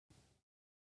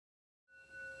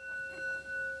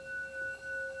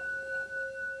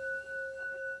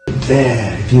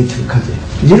very beautiful country.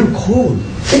 Little cold.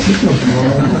 No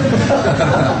problem.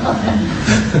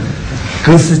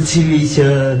 Good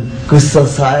situation, good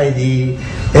society,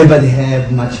 everybody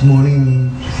have much money,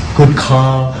 good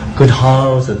car, good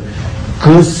house,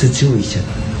 good situation.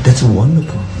 That's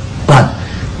wonderful. But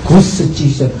good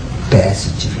situation, bad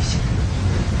situation.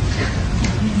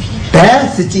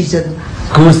 Bad situation,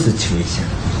 good situation.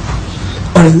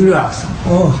 Or you ask,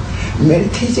 oh,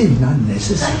 meditation is not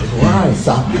necessary. Why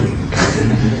suffering?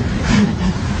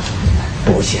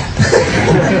 Bullshit.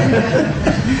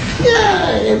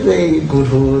 Yeah, if they good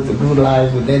food, good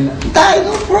life, then die,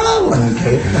 no problem,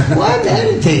 okay? Why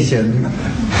meditation?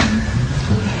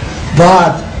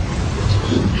 But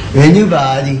when your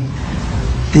body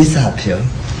disappears,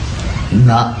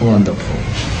 not wonderful.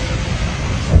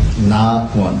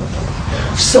 Not wonderful.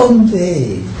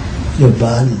 Someday your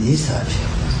body disappears.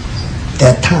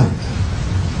 That time,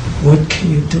 what can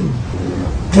you do?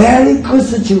 Very good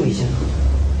situation.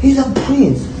 He's a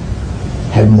prince.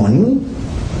 Have money,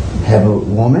 have a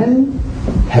woman,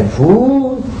 have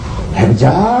food, have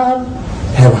job,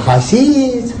 have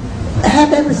hashish,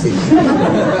 have everything.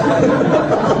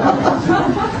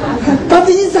 But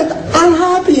he's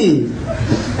unhappy.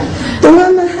 Don't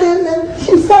understand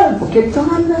himself. Okay,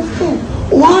 don't understand.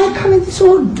 Why come in this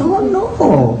world? Don't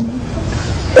know.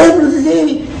 Every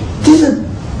day, this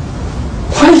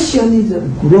question is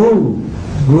grow,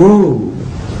 grow,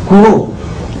 grow.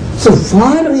 So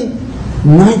finally,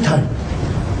 night time,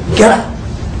 get up.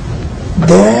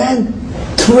 Then,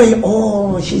 pray,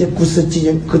 oh, she's a good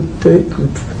citizen, good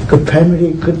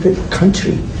family, good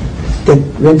country.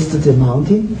 Then went to the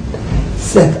mountain,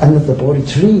 sat under the Bodhi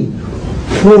tree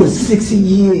for 6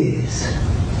 years.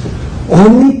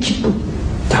 Only keep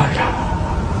dada.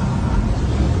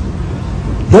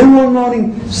 Then one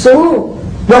morning, so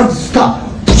one stop,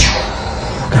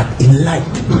 got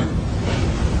enlightenment.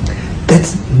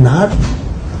 That's not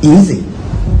easy.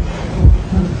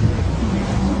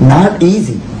 Not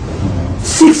easy.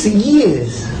 6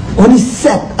 years only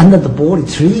sat under the Bodhi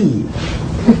tree.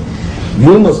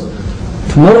 You must,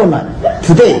 tomorrow night,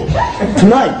 today,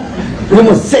 tonight, you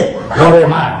must sit. What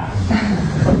am I?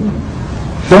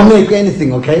 Don't make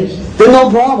anything, okay? There's no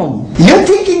problem. Your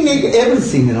thinking make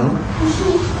everything, you know.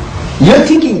 Your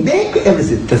thinking make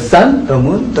everything. The sun, the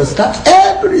moon, the stars,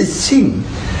 everything.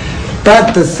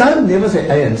 But the sun never say,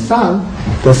 I am sun.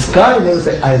 The sky never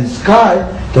say, I am sky.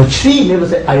 The tree never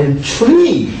say, I am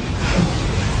tree.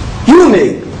 You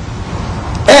make,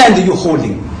 and you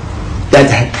holding.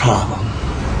 That's a problem.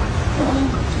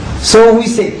 So we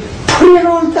say, put it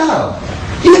all down.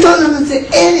 You don't understand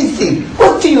anything.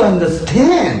 What do you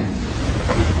understand?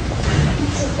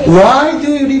 Why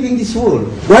do you live in this world?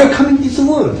 Why come in this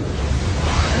world?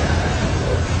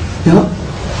 You know?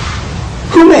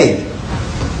 Who made?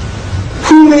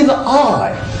 Who made the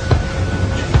I?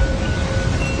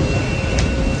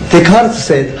 Descartes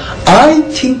said, I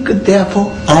think,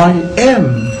 therefore I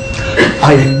am.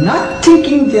 I am not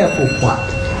thinking, therefore what?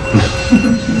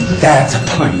 That's the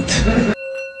point.